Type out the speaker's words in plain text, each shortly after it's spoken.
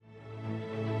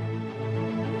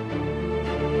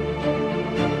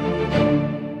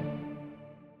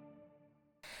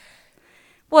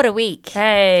what a week.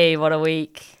 Hey, what a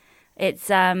week.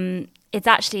 It's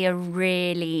actually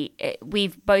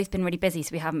we've both been really busy, so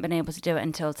we haven't been able to do it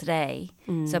until today.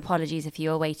 So apologies if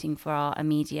you're waiting for our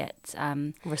immediate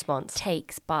response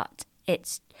takes, but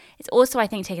it's also, I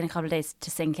think, taken a couple of days to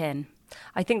sink in.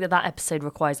 I think that episode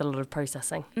requires a lot of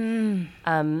processing.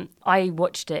 I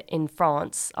watched it in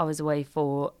France. I was away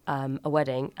for a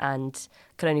wedding and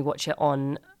could only watch it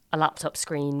on a laptop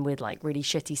screen with like really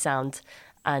shitty sound,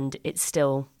 and it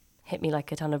still hit me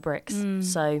like a ton of bricks.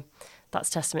 So that's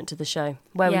testament to the show.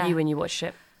 Where were you when you watched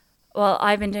it? Well,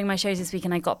 I've been doing my shows this week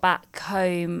and I got back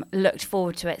home, looked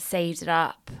forward to it, saved it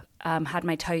up, had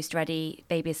my toast ready,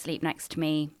 baby asleep next to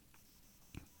me,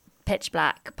 pitch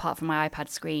black apart from my iPad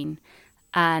screen.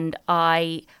 And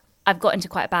I've got into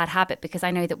quite a bad habit because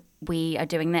I know that we are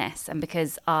doing this, and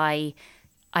because I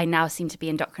now seem to be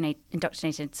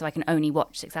indoctrinated so I can only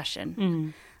watch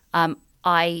Succession.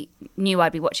 I knew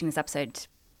I'd be watching this episode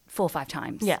 4 or 5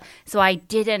 times. Yeah. So I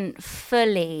didn't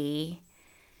fully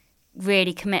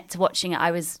really commit to watching it. I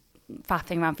was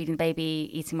faffing around feeding the baby,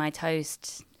 eating my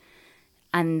toast,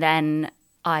 and then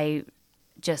I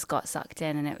just got sucked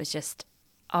in, and it was just,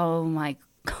 oh my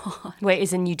God. Wait,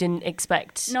 as in you didn't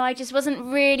expect? No, I just wasn't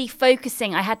really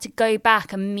focusing. I had to go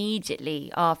back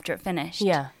immediately after it finished.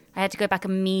 Yeah. I had to go back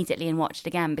immediately and watch it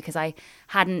again because I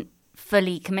hadn't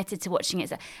fully committed to watching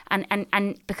it.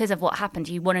 And because of what happened,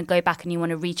 you want to go back and you want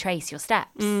to retrace your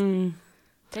steps.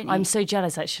 Don't you? I'm so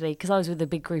jealous, actually, because I was with a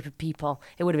big group of people.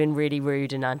 It would have been really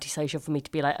rude and antisocial for me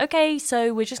to be like, okay,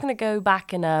 so we're just going to go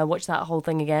back and watch that whole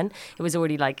thing again. It was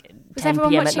already like 10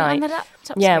 p.m. at night. On the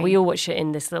laptop Yeah, screen? we all watched it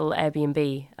in this little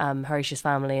Airbnb, Harish's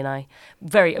family and I.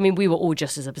 We were all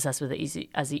just as obsessed with it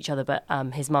as each other, but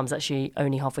his mum's actually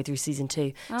only halfway through season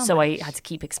 2. So I had to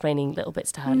keep explaining little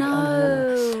bits to her.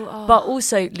 No. Oh. But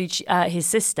also, his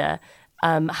sister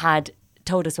had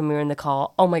told us when we were in the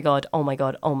car, oh my God,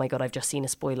 I've just seen a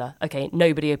spoiler. Okay,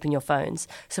 nobody open your phones.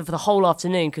 So for the whole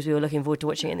afternoon, because we were looking forward to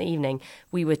watching it in the evening,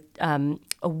 we were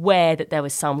aware that there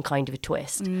was some kind of a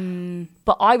twist.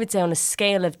 But I would say on a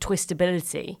scale of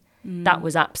twistability, that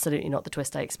was absolutely not the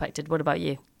twist I expected. What about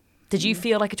you? Did you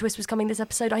feel like a twist was coming this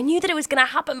episode? I knew that it was going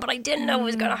to happen, but I didn't know it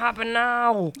was going to happen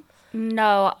now.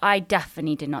 No, I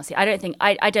definitely did not see.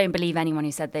 I don't believe anyone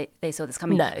who said they saw this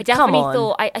coming. No, I definitely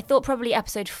thought. I thought probably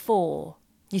episode 4.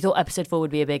 You thought episode 4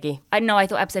 would be a biggie? I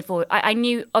thought episode 4. I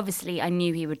knew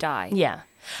he would die. Yeah.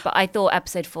 But I thought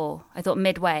episode 4. I thought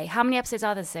midway. How many episodes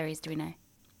are there series? Do we know?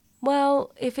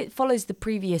 Well, if it follows the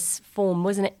previous form,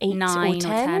 wasn't it 8 9 or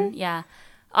 10? Yeah.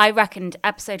 I reckoned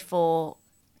episode 4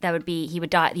 he would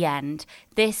die at the end.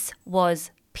 This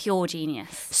was pure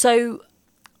genius. So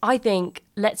I think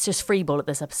let's just freeball at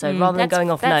this episode rather than going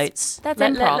off notes.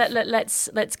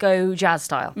 Let's go jazz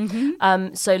style.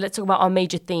 So let's talk about our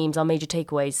major themes, our major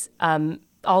takeaways.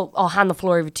 I'll hand the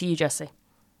floor over to you, Jessie.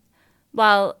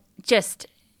 Well,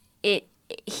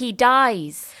 he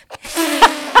dies.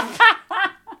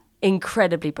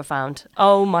 Incredibly profound.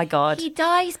 Oh my God. He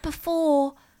dies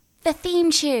before the theme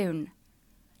tune.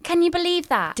 Can you believe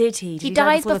that? Did he? He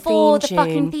dies before the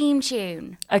fucking theme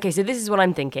tune. Okay, so this is what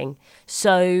I'm thinking.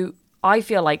 So I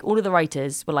feel like all of the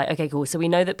writers were like, okay, cool. So we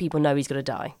know that people know he's going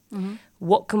to die.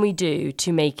 What can we do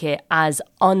to make it as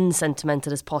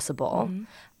unsentimental as possible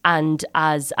and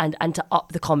to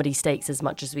up the comedy stakes as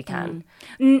much as we can?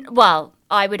 Well,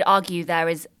 I would argue there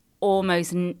is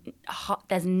almost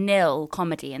there's nil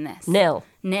comedy in this. Nil.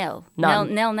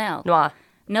 None. Nil. Noir.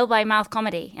 Nil by mouth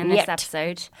comedy in this Yet.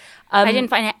 episode. I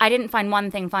didn't find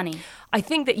one thing funny. I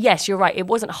think that, yes, you're right. It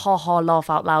wasn't ha-ha, laugh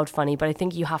out loud funny, but I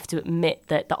think you have to admit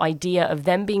that the idea of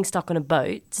them being stuck on a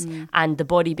boat and the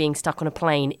body being stuck on a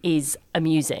plane is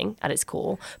amusing at its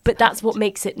core. But that's what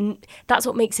makes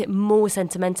it more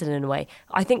sentimental in a way.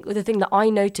 I think the thing that I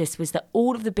noticed was that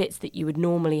all of the bits that you would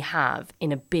normally have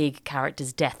in a big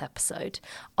character's death episode,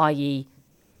 i.e.,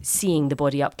 seeing the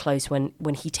body up close when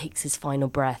he takes his final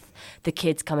breath, the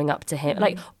kids coming up to him,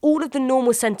 like all of the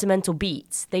normal sentimental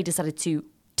beats, they decided to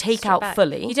take out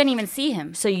fully. You don't even see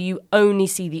him. So you only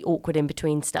see the awkward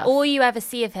in-between stuff. All you ever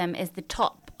see of him is the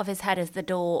top of his head as the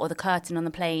door or the curtain on the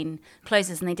plane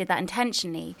closes, and they did that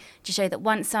intentionally to show that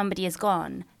once somebody is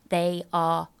gone, they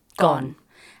are gone.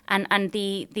 And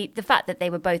the fact that they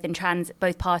were both in transit,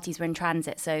 both parties were in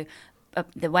transit, so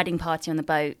the wedding party on the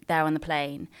boat, there on the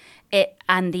plane,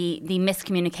 and the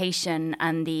miscommunication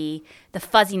and the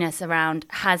fuzziness around,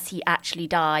 has he actually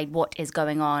died? What is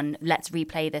going on? Let's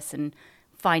replay this and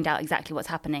find out exactly what's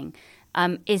happening.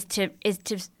 Is to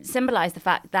symbolise the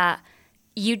fact that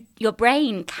your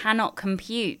brain cannot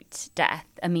compute death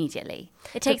immediately.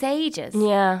 It takes ages.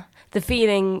 Yeah. The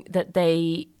feeling that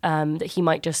that he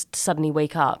might just suddenly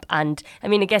wake up. And I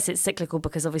mean, I guess it's cyclical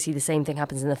because obviously the same thing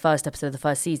happens in the first episode of the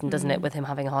first season, doesn't it? With him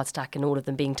having a heart attack and all of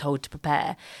them being told to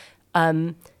prepare.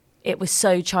 It was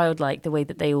so childlike the way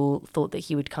that they all thought that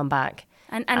he would come back.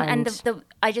 And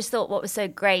I just thought what was so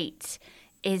great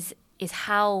is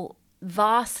how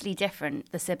vastly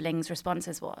different the siblings'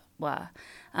 responses were,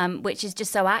 which is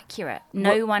just so accurate.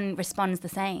 No one responds the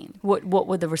same. What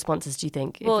were the responses, do you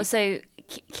think? Well, so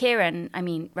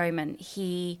Roman,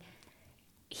 he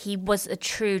was a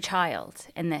true child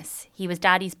in this. He was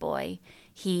daddy's boy.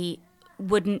 He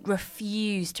wouldn't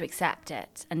refuse to accept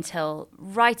it until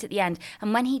right at the end.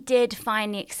 And when he did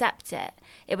finally accept it,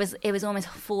 it was almost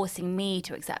forcing me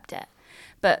to accept it.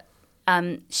 But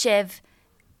Shiv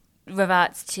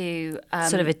reverts to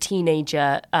sort of a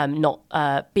teenager,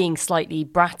 not being slightly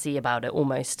bratty about it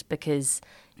almost, because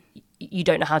you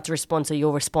don't know how to respond, so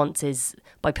your response is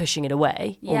by pushing it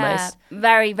away almost. Yeah,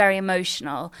 very, very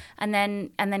emotional. And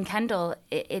then Kendall,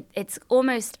 it's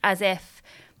almost as if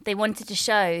they wanted to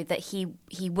show that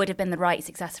he would have been the right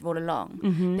successor all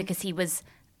along, because he was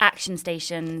action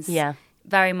stations. Yeah.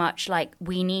 Very much like,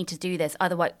 we need to do this.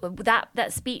 Otherwise,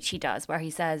 that speech he does where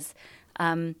he says,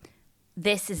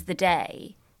 this is the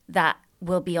day that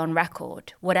will be on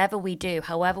record. Whatever we do,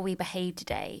 however we behave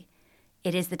today,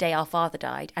 it is the day our father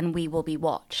died and we will be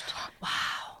watched.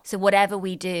 Wow. So whatever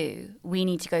we do, we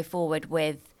need to go forward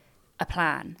with a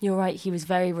plan. You're right. He was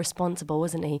very responsible,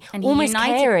 wasn't he? And almost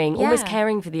united, almost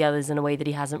caring for the others in a way that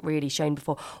he hasn't really shown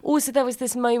before. Also, there was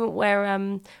this moment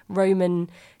where Roman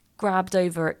grabbed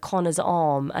over at Connor's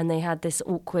arm and they had this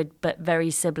awkward but very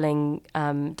sibling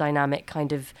dynamic,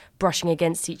 kind of brushing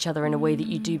against each other in a way that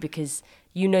you do because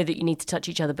you know that you need to touch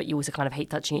each other, but you also kind of hate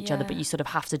touching each other, but you sort of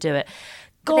have to do it.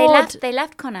 God. They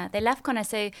left Connor.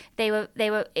 So they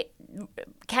were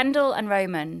Kendall and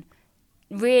Roman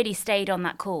really stayed on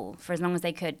that call for as long as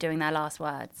they could, doing their last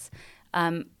words.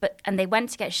 And they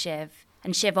went to get Shiv,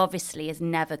 and Shiv obviously is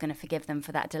never going to forgive them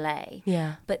for that delay.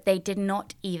 Yeah. But they did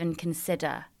not even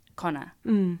consider Connor.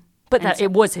 But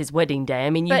it was his wedding day. I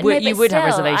mean, you would still, have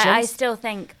reservations.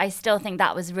 I still think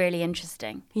that was really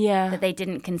interesting. Yeah. That they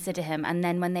didn't consider him, and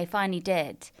then when they finally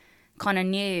did, Connor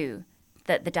knew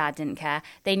that the dad didn't care.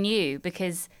 They knew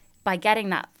because by getting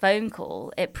that phone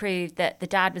call, it proved that the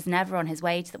dad was never on his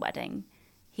way to the wedding.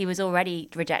 He was already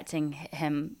rejecting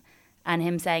him and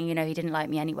him saying, he didn't like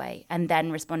me anyway. And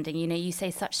then responding, you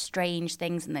say such strange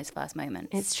things in those first moments.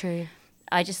 It's true.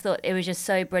 I just thought it was just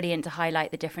so brilliant to highlight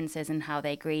the differences in how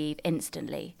they grieve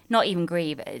instantly. Not even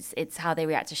grieve, it's how they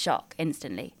react to shock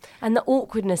instantly. And the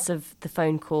awkwardness of the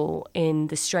phone call in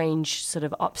the strange sort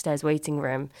of upstairs waiting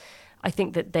room. I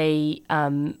think that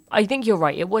I think you're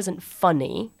right. It wasn't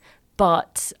funny,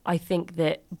 but I think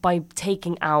that by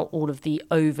taking out all of the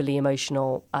overly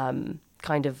emotional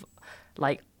kind of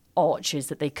like arches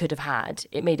that they could have had,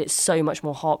 it made it so much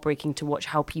more heartbreaking to watch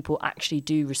how people actually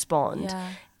do respond. Yeah.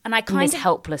 And I in this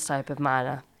helpless type of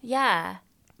manner. Yeah.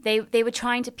 They were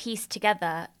trying to piece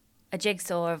together a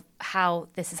jigsaw of how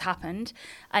this has happened.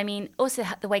 I mean, also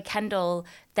the way Kendall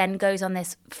then goes on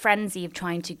this frenzy of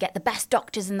trying to get the best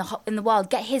doctors in the world,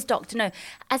 get his doctor, no,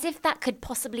 as if that could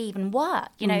possibly even work.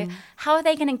 How are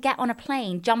they going to get on a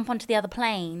plane, jump onto the other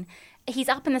plane? He's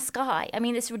up in the sky. I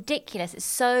mean, it's ridiculous. It's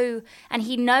so, and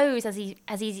he knows as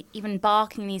he's even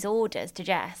barking these orders to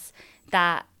Jess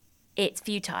that it's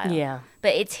futile. Yeah.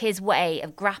 But it's his way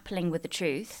of grappling with the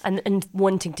truth. And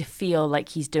wanting to feel like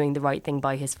he's doing the right thing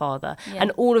by his father. Yeah.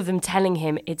 And all of them telling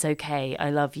him, it's okay, I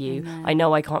love you. I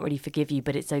know I can't really forgive you,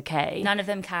 but it's okay. None of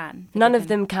them can. None of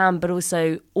them can, but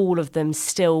also all of them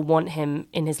still want him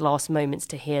in his last moments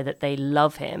to hear that they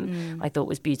love him. I thought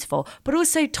was beautiful. But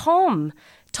also Tom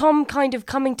kind of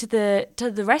coming to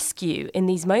the rescue in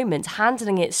these moments,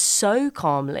 handling it so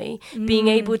calmly, being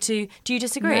able to... Do you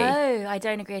disagree? No, I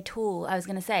don't agree at all. I was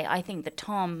going to say, I think that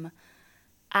Tom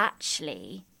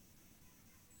actually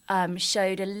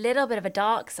showed a little bit of a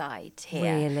dark side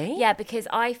here. Really? Yeah, because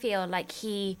I feel like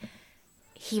he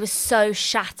was so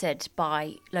shattered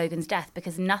by Logan's death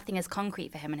because nothing is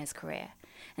concrete for him in his career.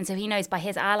 And so he knows by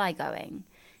his ally going,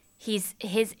 his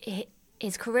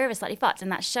career is slightly fucked,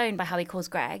 and that's shown by how he calls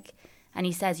Greg, and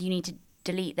he says, you need to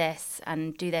delete this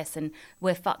and do this, and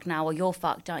we're fucked now, or you're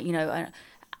fucked,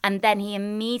 and then he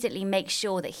immediately makes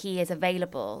sure that he is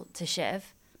available to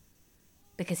Shiv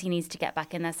because he needs to get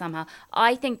back in there somehow.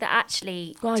 I think that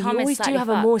actually Well, Tom you always is do have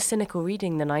fucked. a more cynical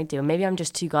reading than I do, and maybe I'm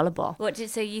just too gullible.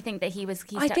 So you think that he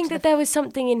I think that there was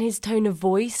something in his tone of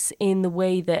voice, in the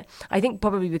way that, I think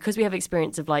probably because we have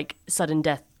experience of like sudden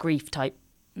death, grief type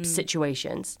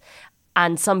situations.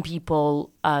 And some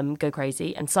people go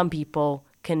crazy, and some people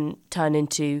can turn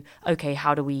into, okay,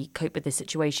 how do we cope with this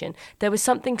situation? There was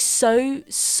something so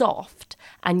soft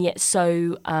and yet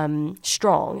so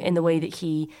strong in the way that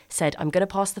he said, I'm going to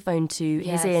pass the phone to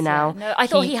his ear now. Yeah. No, I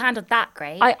thought he handled that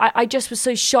great. I just was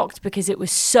so shocked because it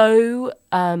was so...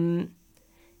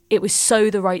 it was so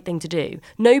the right thing to do.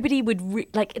 Nobody would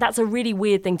that's a really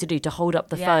weird thing to do, to hold up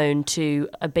the phone to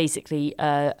basically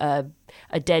a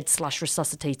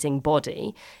dead/resuscitating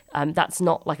body. That's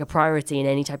not like a priority in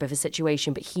any type of a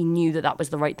situation, but he knew that that was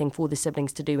the right thing for the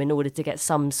siblings to do in order to get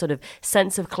some sort of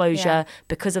sense of closure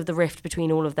because of the rift between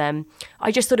all of them.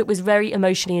 I just thought it was very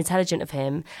emotionally intelligent of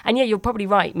him. And yeah, you're probably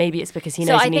right. Maybe it's because he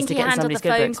knows he needs to get in somebody's good books.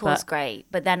 So I think he handled the phone calls great,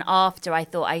 but then after I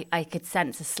thought I could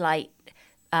sense a slight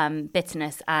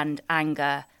bitterness and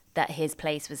anger that his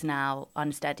place was now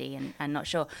unsteady and not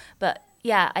sure. But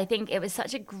yeah, I think it was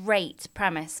such a great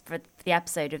premise for the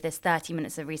episode of this 30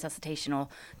 minutes of resuscitation, or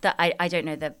that I don't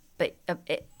know but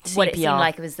what it seemed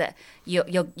like it was that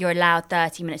you're allowed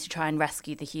 30 minutes to try and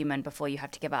rescue the human before you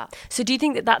have to give up. So do you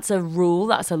think that that's a rule,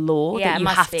 that's a law, yeah, that you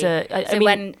have to... I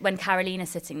mean, when Carolina's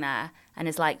sitting there and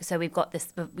is like, so we've got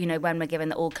this, when we're given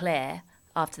the all clear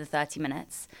after the 30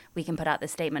 minutes, we can put out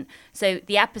this statement. So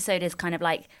the episode is kind of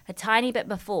like a tiny bit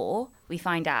before we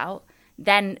find out,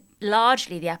 then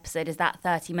largely the episode is that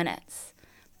 30 minutes.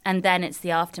 And then it's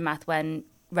the aftermath when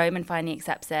Roman finally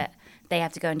accepts it. They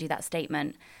have to go and do that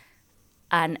statement.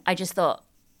 And I just thought,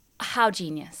 how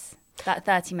genius, that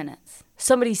 30 minutes.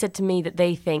 Somebody said to me that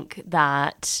they think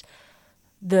that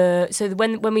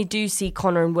when we do see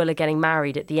Connor and Willa getting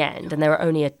married at the end, and there are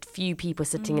only a few people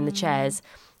sitting in the chairs,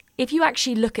 if you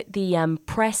actually look at the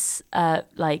press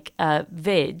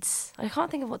vids, I can't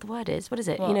think of what the word is. What is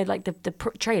it? What? You know, like the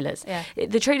trailers. Yeah.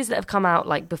 The trailers that have come out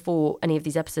like before any of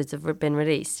these episodes have been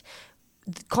released.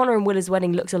 Connor and Willa's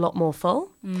wedding looks a lot more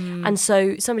full. And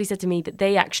so somebody said to me that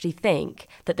they actually think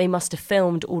that they must have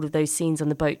filmed all of those scenes on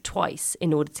the boat twice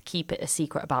in order to keep it a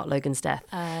secret about Logan's death.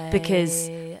 Because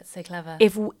that's so clever.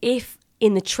 If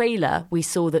in the trailer we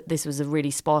saw that this was a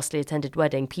really sparsely attended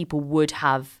wedding, people would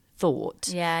have thought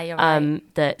you're right.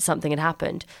 that something had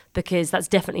happened, because that's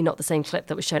definitely not the same clip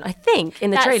that was shown, I think,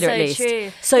 in the trailer at least. True.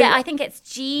 So yeah, I think it's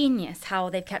genius how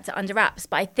they've kept it under wraps,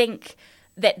 but I think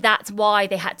that's why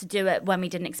they had to do it when we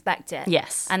didn't expect it.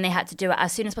 Yes. And they had to do it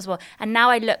as soon as possible. And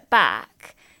now I look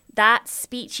back, that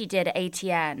speech he did at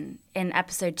ATN in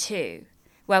episode 2,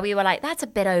 where we were like, that's a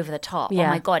bit over the top. Yeah. Oh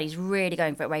my God, he's really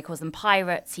going for it, where he calls them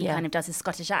pirates. He kind of does his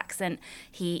Scottish accent.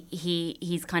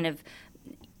 He's kind of...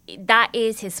 That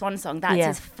is his swan song. That's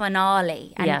his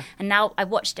finale. And now I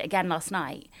watched it again last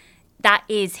night. That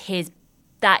is his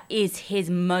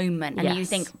moment. And you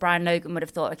think Brian Logan would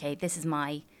have thought, okay, this is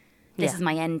my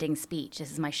ending speech.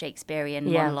 This is my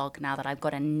Shakespearean monologue now that I've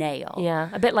got a nail. Yeah,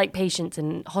 a bit like patients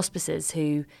in hospices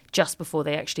who just before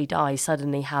they actually die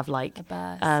suddenly have like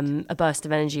a burst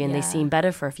of energy and they seem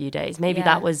better for a few days. Maybe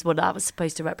that was what that was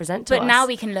supposed to represent to us. But now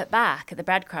we can look back at the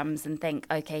breadcrumbs and think,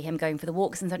 okay, him going for the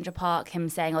walks in Central Park, him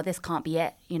saying, oh, this can't be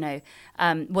it, you know.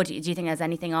 What do you think there's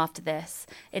anything after this?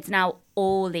 It's now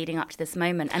all leading up to this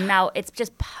moment. And now it's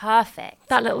just perfect.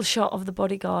 That little shot of the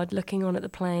bodyguard looking on at the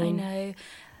plane. I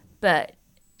know.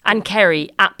 And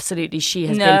Kerry, absolutely, she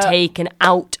has been taken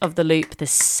out of the loop the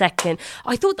second.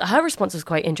 I thought that her response was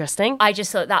quite interesting. I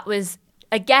just thought that was,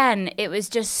 again, it was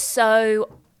just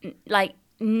so, like,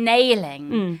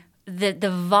 nailing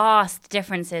the vast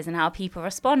differences in how people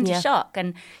respond to shock.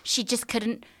 And she just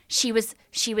couldn't, she was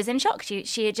in shock. She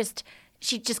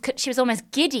was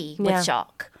almost giddy with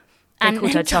shock. They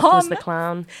called her Chuckles the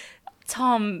clown.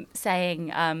 Tom saying,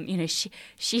 you know,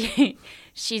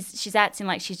 she's acting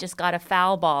like she's just got a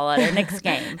foul ball at a Knicks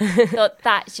game. Thought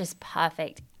that's just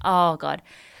perfect. Oh God,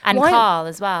 and Carl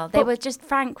as well.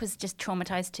 Frank was just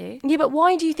traumatized too. Yeah, but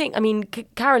why do you think? I mean,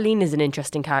 Carolina's an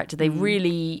interesting character. They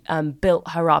really built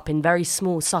her up in very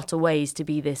small, subtle ways to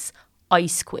be this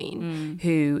ice queen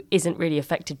who isn't really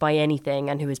affected by anything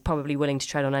and who is probably willing to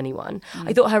tread on anyone.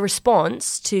 I thought her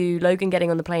response to Logan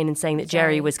getting on the plane and saying that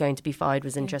Jerry was going to be fired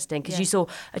was interesting, because you saw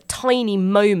a tiny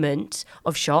moment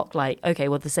of shock, like, okay,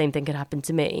 well, the same thing could happen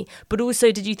to me. But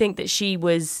also, did you think that she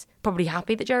was probably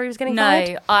happy that Jerry was getting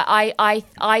fired? No,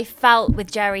 I felt with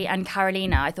Jerry and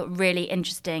Carolina, I thought really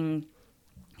interesting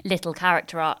little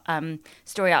character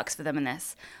story arcs for them in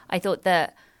this. I thought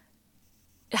that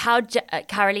how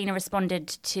Carolina responded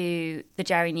to the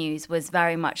Jerry news was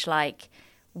very much like,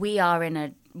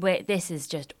 this is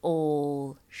just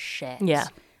all shit. Yeah.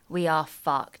 We are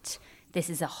fucked. This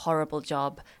is a horrible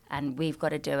job and we've got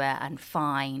to do it, and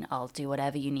fine, I'll do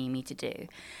whatever you need me to do.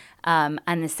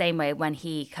 And the same way when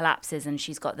he collapses and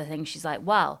she's got the thing, she's like,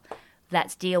 well,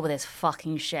 let's deal with this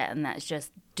fucking shit and let's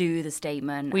just do the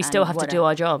statement. We still have to do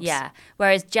our jobs. Yeah.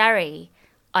 Whereas Jerry,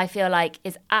 I feel like,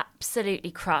 is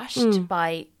absolutely crushed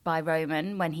by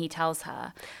Roman when he tells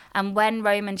her. And when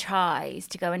Roman tries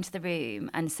to go into the room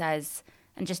and says,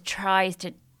 and just tries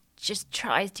to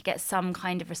get some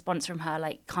kind of response from her,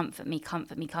 like, comfort me,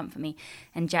 comfort me, comfort me.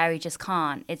 And Jerry just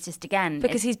can't. It's just, again...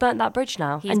 Because he's burnt that bridge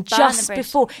now. He's And burnt just the bridge,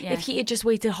 before, yeah. if he had just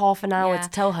waited half an hour Yeah. to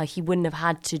tell her, he wouldn't have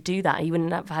had to do that. He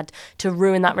wouldn't have had to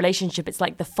ruin that relationship. It's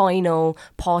like the final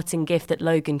parting gift that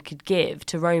Logan could give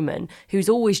to Roman, who's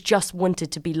always just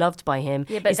wanted to be loved by him.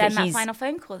 Yeah, but is then that he's- final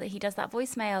phone call that he does that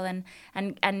voicemail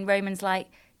and Roman's like,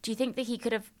 do you think that he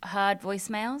could have heard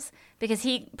voicemails? Because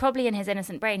he probably in his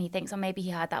innocent brain, he thinks, oh, maybe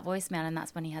he heard that voicemail and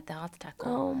that's when he had the heart attack.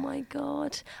 Oh my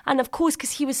God. And of course,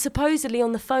 because he was supposedly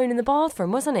on the phone in the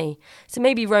bathroom, wasn't he? So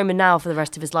maybe Roman now for the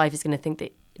rest of his life is going to think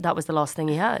that that was the last thing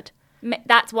he heard.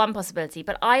 That's one possibility.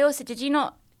 But I also, did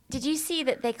you see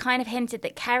that they kind of hinted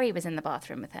that Kerry was in the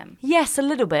bathroom with him? Yes, a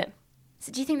little bit.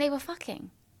 So do you think they were fucking?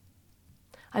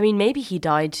 I mean, maybe he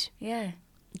died Yeah.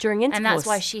 during intercourse. And that's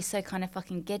why she's so kind of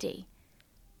fucking giddy.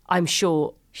 I'm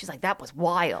sure. She's like, that was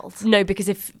wild. No, because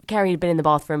if Carrie had been in the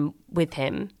bathroom with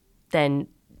him, then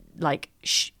like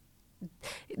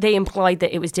they implied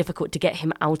that it was difficult to get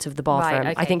him out of the bathroom.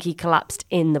 Right, okay. I think he collapsed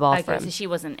in the bathroom. Okay, so she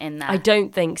wasn't in there. I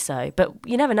don't think so, but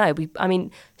you never know. I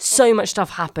mean, so much stuff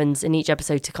happens in each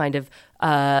episode to kind of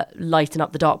lighten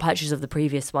up the dark patches of the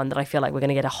previous one that I feel like we're going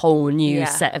to get a whole new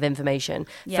set of information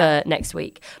for next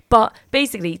week. But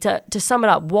basically, to sum it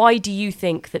up, why do you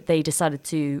think that they decided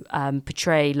to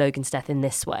portray Logan's death in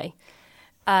this way?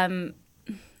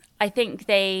 I think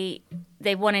they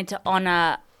wanted to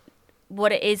honour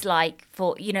what it is like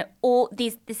for, you know, all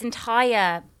this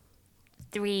entire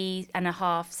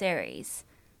 3.5 series.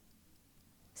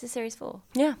 Is this series 4?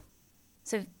 Yeah.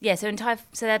 So there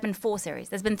have been 4 series.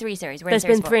 There's been 3 series. There's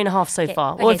been 3.5 so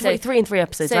far. Well, so 3 and 3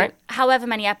 episodes, right? However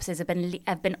many episodes have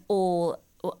been all,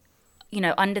 you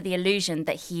know, under the illusion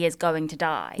that he is going to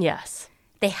die. Yes.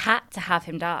 They had to have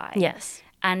him die. Yes.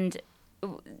 And,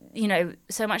 you know,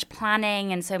 so much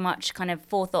planning and so much kind of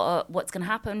forethought of what's going to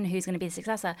happen, who's going to be the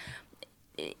successor.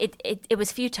 It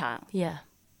was futile. Yeah.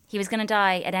 He was going to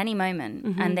die at any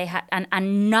moment, and they had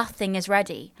and nothing is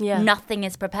ready. Yeah. Nothing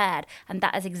is prepared, and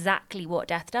that is exactly what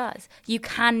death does. You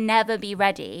can never be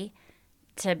ready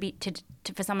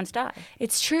for someone to die.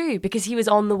 It's true, because he was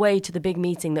on the way to the big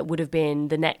meeting that would have been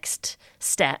the next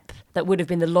step, that would have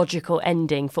been the logical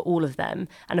ending for all of them.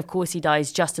 And of course he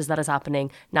dies just as that is happening,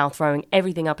 now throwing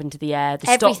everything up into the air.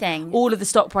 Everything. All of the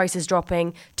stock prices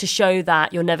dropping to show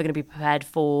that you're never going to be prepared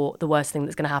for the worst thing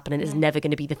that's going to happen, and it's never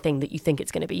going to be the thing that you think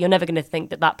it's going to be. You're never going to think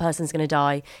that person's going to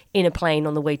die in a plane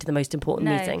on the way to the most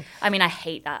important meeting. I mean, I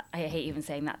hate that. I hate even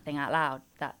saying that thing out loud,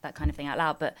 that kind of thing out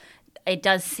loud. But it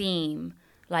does seem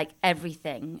like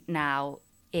everything now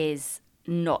is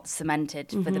not cemented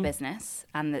for the business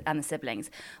and the siblings.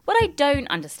 What I don't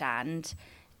understand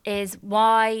is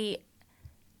why,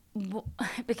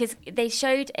 because they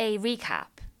showed a recap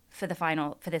for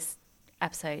this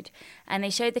episode, and they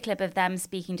showed the clip of them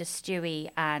speaking to Stewie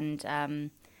and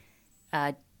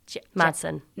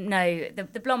Madsen. No,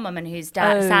 the blonde woman who's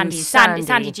Sandy.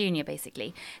 Sandy Jr.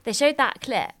 Basically, they showed that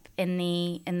clip in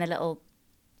the little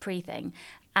pre-thing.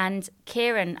 And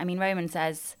Roman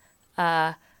says,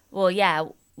 well, yeah,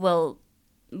 we'll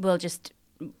just,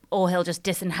 or he'll just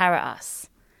disinherit us.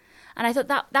 And I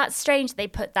thought that's strange that they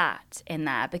put that in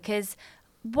there, because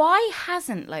why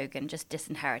hasn't Logan just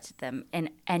disinherited them in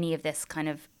any of this kind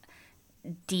of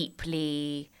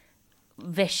deeply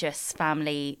vicious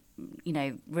family, you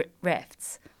know,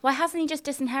 rifts? Why hasn't he just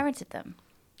disinherited them?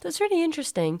 That's really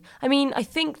interesting. I mean, I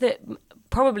think that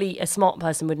probably a smart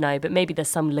person would know, but maybe there's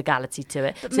some legality to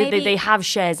it. But so they have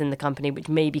shares in the company, which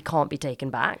maybe can't be taken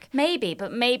back. Maybe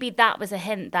that was a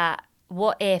hint that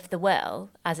what if the will,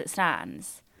 as it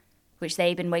stands, which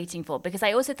they've been waiting for. Because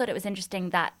I also thought it was interesting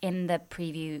that in the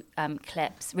preview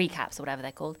clips, recaps or whatever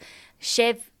they're called,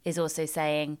 Shiv is also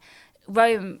saying,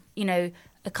 Rome, you know,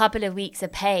 a couple of weeks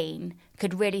of pain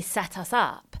could really set us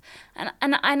up. And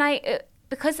I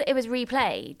because it was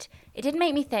replayed, it did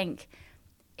make me think,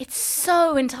 it's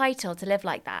so entitled to live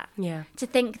like that. Yeah. To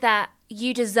think that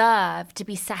you deserve to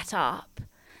be set up.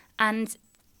 And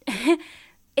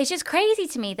it's just crazy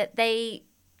to me that they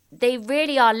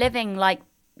really are living like,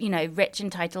 you know, rich,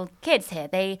 entitled kids here.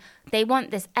 They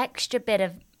want this extra bit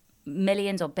of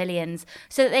millions or billions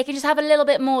so that they can just have a little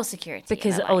bit more security.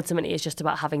 Because ultimately it's just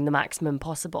about having the maximum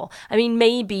possible. I mean,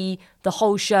 maybe the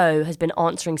whole show has been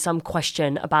answering some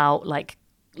question about like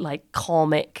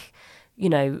karmic, you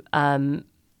know,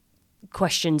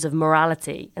 questions of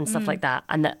morality and stuff like that,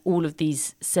 and that all of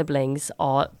these siblings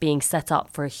are being set up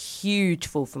for a huge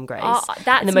fall from grace.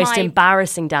 That's and the most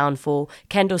embarrassing downfall.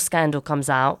 Kendall's scandal comes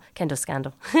out. Kendall's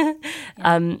scandal.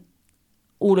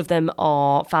 All of them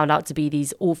are found out to be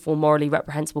these awful, morally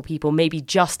reprehensible people, maybe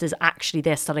just as actually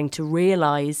they're starting to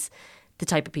realise the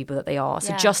type of people that they are.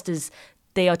 So just as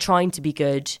they are trying to be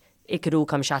good, it could all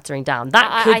come shattering down.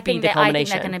 That could be the culmination. I think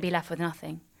they're going to be left with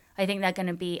nothing. I think they're going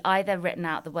to be either written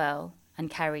out the will and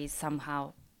Kerry's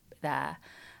somehow there,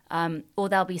 or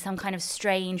there'll be some kind of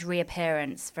strange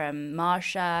reappearance from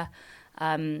Marsha.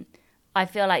 I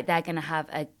feel like they're going to have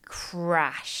a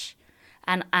crash.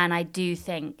 And I do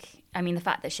think, I mean, the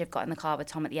fact that Shiv got in the car with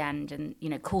Tom at the end and, you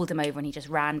know, called him over and he just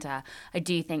ran to her, I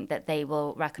do think that they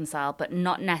will reconcile, but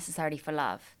not necessarily for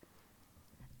love.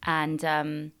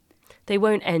 And they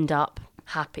won't end up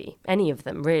happy, any of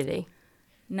them, really.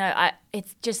 No,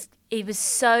 it was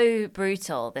so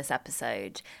brutal, this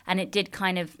episode. And it did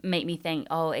kind of make me think,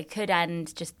 it could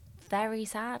end just very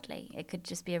sadly. It could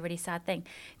just be a really sad thing.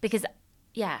 Because,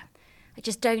 I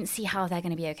just don't see how they're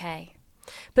going to be okay.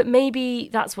 But maybe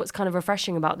that's what's kind of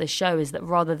refreshing about this show, is that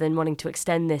rather than wanting to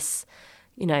extend this,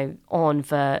 you know, on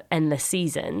for endless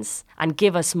seasons and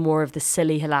give us more of the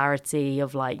silly hilarity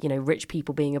of, like, you know, rich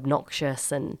people being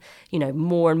obnoxious and, you know,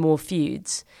 more and more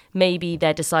feuds, maybe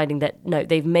they're deciding that, no,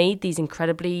 they've made these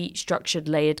incredibly structured,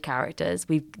 layered characters.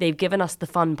 They've given us the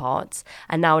fun parts,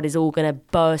 and now it is all going to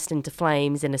burst into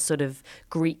flames in a sort of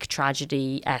Greek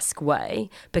tragedy-esque way,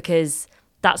 because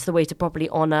that's the way to properly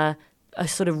honour a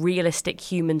sort of realistic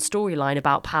human storyline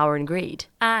about power and greed.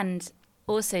 And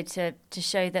also to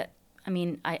show that, I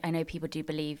mean, I know people do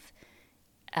believe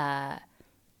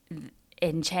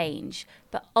in change,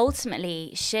 but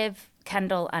ultimately Shiv,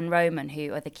 Kendall and Roman,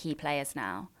 who are the key players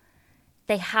now,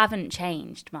 they haven't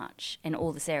changed much in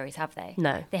all the series, have they?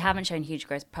 No. They haven't shown huge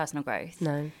personal growth.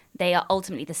 No. They are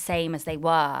ultimately the same as they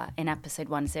were in episode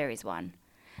 1, series 1.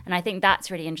 And I think that's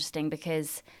really interesting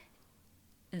because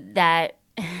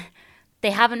they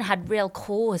haven't had real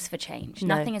cause for change.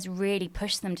 No. Nothing has really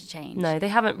pushed them to change. No, they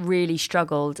haven't really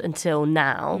struggled until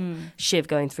now. Shiv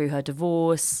going through her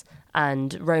divorce,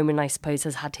 and Roman, I suppose,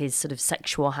 has had his sort of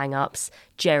sexual hang-ups.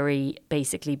 Jerry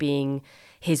basically being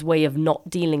his way of not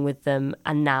dealing with them,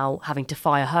 and now having to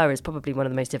fire her is probably one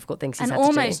of the most difficult things he's had to do.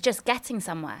 And almost just getting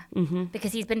somewhere. Mm-hmm.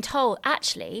 Because he's been told,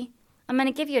 actually, I'm going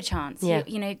to give you a chance. Yeah.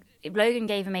 You know, Logan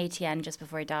gave him ATN just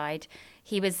before he died.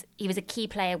 He was a key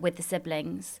player with the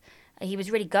siblings. He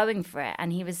was really going for it,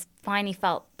 and he was finally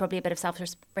felt probably a bit of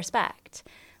self-respect.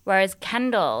 Whereas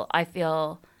Kendall, I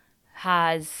feel,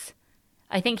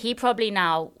 I think he probably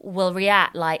now will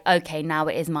react like, okay, now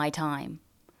it is my time.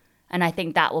 And I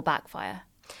think that will backfire.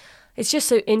 It's just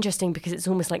so interesting because it's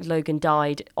almost like Logan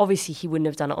died. Obviously, he wouldn't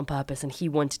have done it on purpose, and he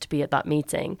wanted to be at that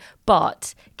meeting.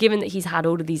 But given that he's had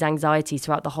all of these anxieties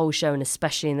throughout the whole show, and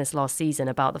especially in this last season,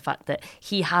 about the fact that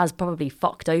he has probably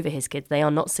fucked over his kids. They are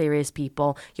not serious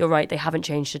people. You're right, they haven't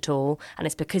changed at all. And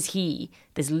it's because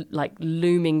this like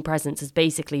looming presence has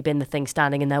basically been the thing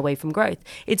standing in their way from growth.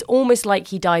 It's almost like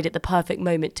he died at the perfect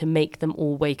moment to make them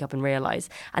all wake up and realise.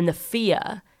 And the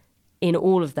fear in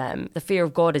all of them, the fear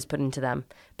of God is put into them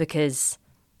because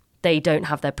they don't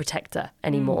have their protector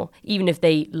anymore. Even if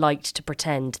they liked to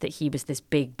pretend that he was this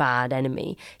big bad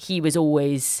enemy, he was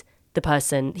always the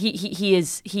person. He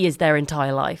is their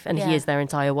entire life, and he is their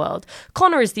entire world.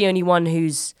 Connor is the only one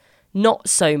who's not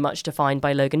so much defined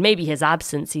by Logan. Maybe his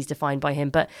absence, he's defined by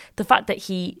him, but the fact that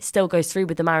he still goes through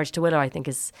with the marriage to Willow, I think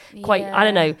is quite. I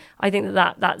don't know. I think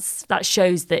that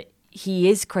shows that he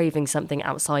is craving something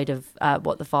outside of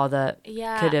what the father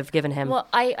could have given him. Well,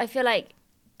 I feel like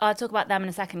I'll talk about them in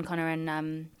a second, Connor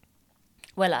and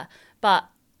Willa. But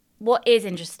what is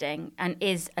interesting and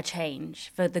is a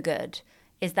change for the good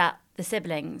is that the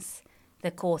siblings, the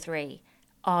core three,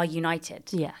 are united.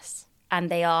 Yes.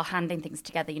 And they are handling things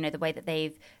together, you know, the way that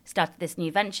they've started this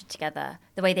new venture together,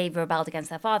 the way they've rebelled against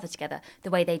their father together,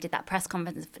 the way they did that press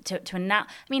conference to announce.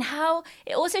 I mean, how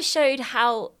it also showed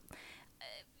how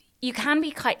you can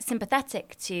be quite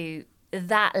sympathetic to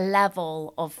that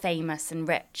level of famous and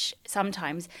rich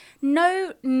sometimes.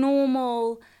 No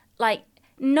normal, like,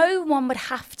 no one would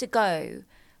have to go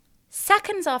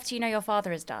seconds after you know your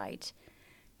father has died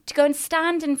to go and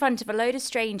stand in front of a load of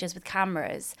strangers with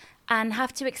cameras and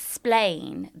have to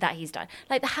explain that he's died.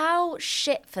 Like, how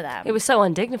shit for them. It was so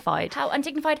undignified. How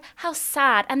undignified, how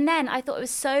sad. And then I thought it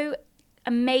was so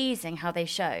amazing how they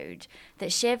showed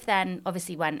that Shiv then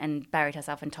obviously went and buried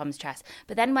herself in Tom's chest,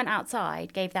 but then went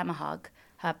outside, gave them a hug,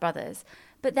 her brothers.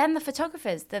 But then the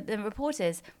photographers, the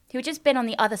reporters, who had just been on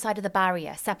the other side of the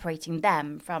barrier separating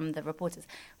them from the reporters,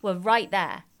 were right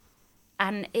there.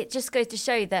 And it just goes to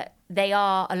show that they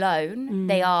are alone.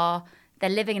 They're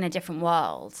living in a different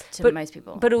world to most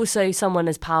people. But also someone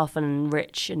as powerful and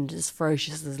rich and as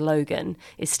ferocious as Logan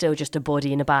is still just a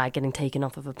body in a bag getting taken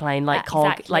off of a plane like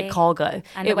cargo.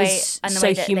 And it was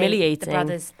so humiliating.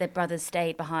 The brothers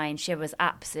stayed behind. She was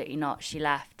absolutely not. She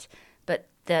left. But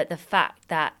the fact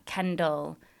that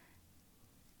Kendall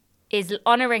is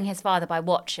honouring his father by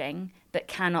watching, but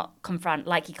cannot confront,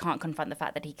 like he can't confront the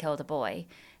fact that he killed a boy.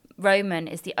 Roman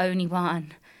is the only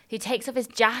one who takes off his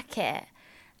jacket.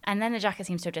 And then the jacket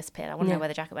seems to have disappeared. I want to know where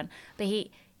the jacket went. But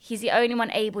he's the only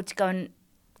one able to go and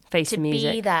face the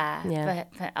music. Be there. Yeah.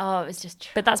 It was just...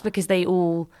 But that's because they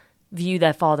all view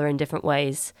their father in different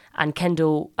ways. And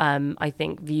Kendall, I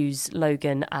think, views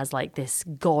Logan as like this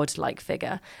god-like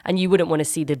figure. And you wouldn't want to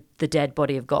see the dead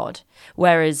body of God.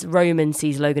 Whereas Roman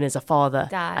sees Logan as a father.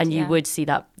 Dad, and you would see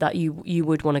that you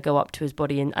would want to go up to his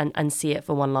body and see it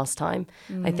for one last time.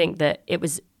 I think that it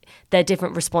was their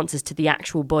different responses to the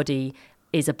actual body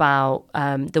is about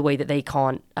the way that they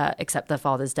can't accept their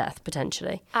father's death,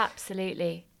 potentially.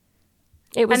 Absolutely.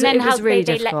 It was really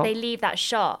difficult. They leave that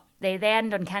shot. They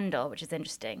end on Kendall, which is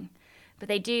interesting. But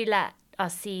they do let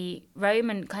us see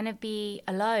Roman kind of be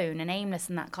alone and aimless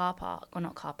in that car park, or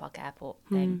not car park, airport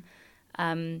thing.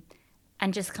 And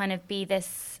just kind of be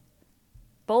this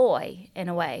boy, in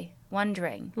a way,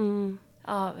 wondering.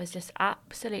 Oh, it was just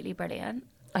absolutely brilliant.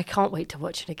 I can't wait to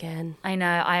watch it again. I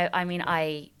know.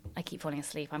 I keep falling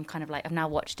asleep. I'm kind of like, I've now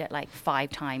watched it like 5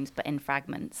 times, but in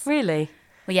fragments. Really?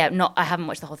 Well, yeah, I haven't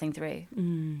watched the whole thing through.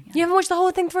 Yeah. You haven't watched the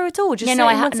whole thing through at all?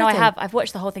 I have. I've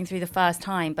watched the whole thing through the first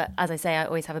time, but as I say, I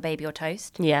always have a baby or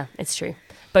toast. Yeah, it's true.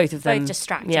 Both of them. Both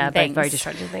distracting things. Both very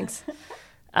distracting things.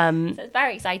 So it's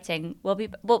very exciting. What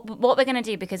we're going to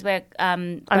do, because we're...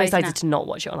 I'm excited to not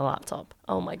watch it on a laptop.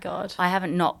 Oh my God.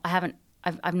 I've not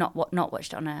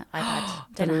watched it on an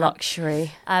iPad. The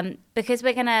luxury. Because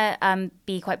we're going to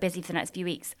be quite busy for the next few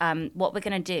weeks, what we're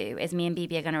going to do is me and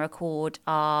Bebe are going to record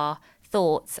our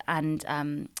thoughts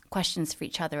and questions for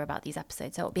each other about these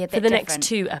episodes. So it'll be a bit different. For the different. next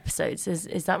 2 episodes,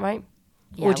 is that right?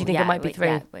 Yeah, or do you think it might be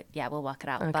 3? Yeah, we'll work it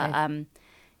out. Okay. But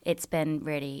it's been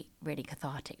really, really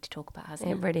cathartic to talk about, hasn't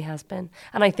it? It really has been.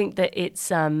 And I think that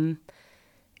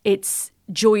its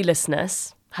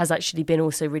joylessness has actually been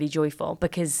also really joyful,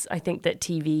 because I think that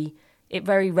TV, it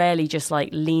very rarely just like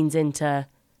leans into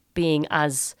being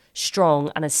as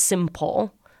strong and as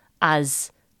simple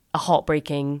as a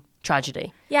heartbreaking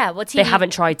tragedy. Yeah, well, TV... They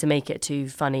haven't tried to make it too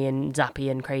funny and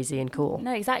zappy and crazy and cool.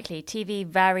 No, exactly. TV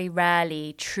very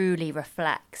rarely truly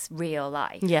reflects real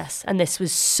life. Yes, and this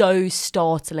was so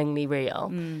startlingly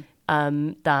real.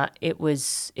 That it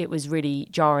was really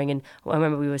jarring. And I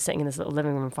remember we were sitting in this little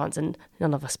living room in France, and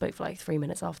none of us spoke for like 3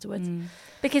 minutes afterwards.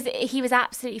 Because he was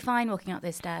absolutely fine walking up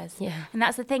those stairs. Yeah. And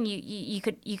that's the thing. You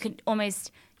could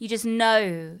almost, you just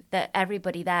know that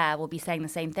everybody there will be saying the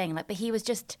same thing. Like, but he was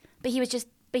just.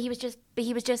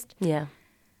 Yeah.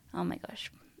 Oh my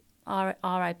gosh.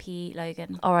 R.I.P.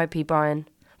 Logan. R.I.P. Brian.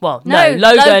 Well, no,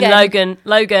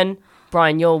 Logan.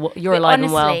 Brian, you're alive honestly,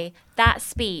 and well. Honestly, that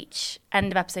speech,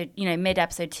 end of episode, mid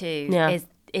episode 2,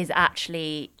 is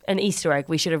actually an Easter egg.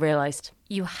 We should have realised.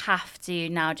 You have to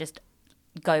now just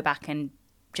go back and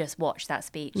just watch that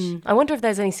speech. I wonder if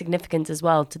there's any significance as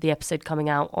well to the episode coming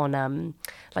out on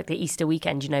like the Easter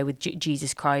weekend, with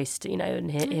Jesus Christ,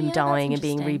 and him dying and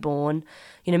being reborn.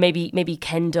 Maybe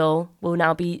Kendall will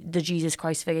now be the Jesus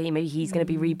Christ figure. Maybe he's going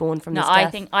to be reborn from his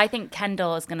death. I think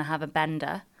Kendall is going to have a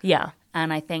bender. Yeah.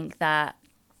 And I think that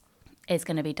it's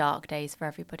going to be dark days for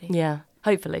everybody. Yeah,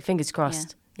 hopefully. Fingers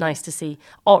crossed. Yeah. Nice to see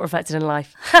art reflected in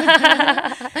life.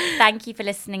 Thank you for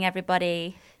listening,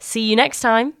 everybody. See you next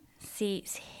time.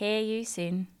 Hear you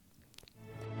soon.